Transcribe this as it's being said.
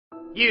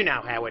You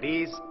know how it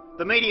is.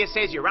 The media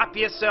says you're up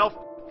yourself,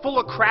 full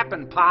of crap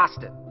and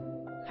past it.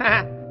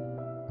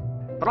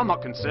 But I'm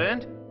not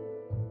concerned.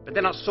 But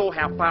then I saw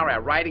how far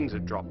our ratings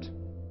have dropped.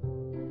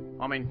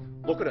 I mean,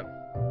 look at them.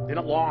 They're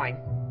not lying.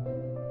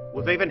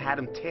 We've even had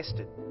them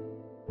tested.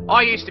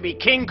 I used to be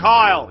King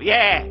Kyle,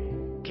 yeah.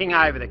 King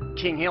over the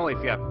King Hill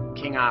if you're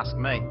king ask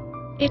me.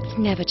 It's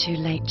never too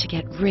late to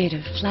get rid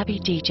of flabby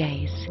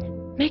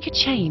DJs. Make a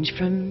change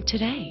from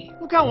today.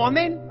 Well, go on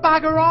then,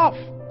 bugger off.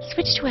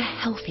 Switch to a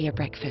healthier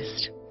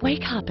breakfast.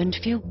 Wake up and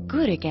feel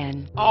good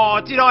again. Oh,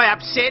 did I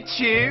upset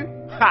you?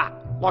 Ha!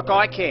 Like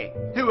I care.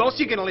 Who else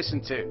are you going to listen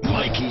to?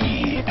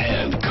 Mikey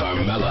and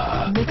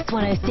Carmella. Mix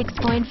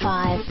 106.5.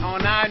 Oh,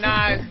 no,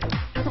 no.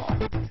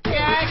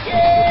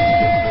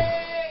 Jackie!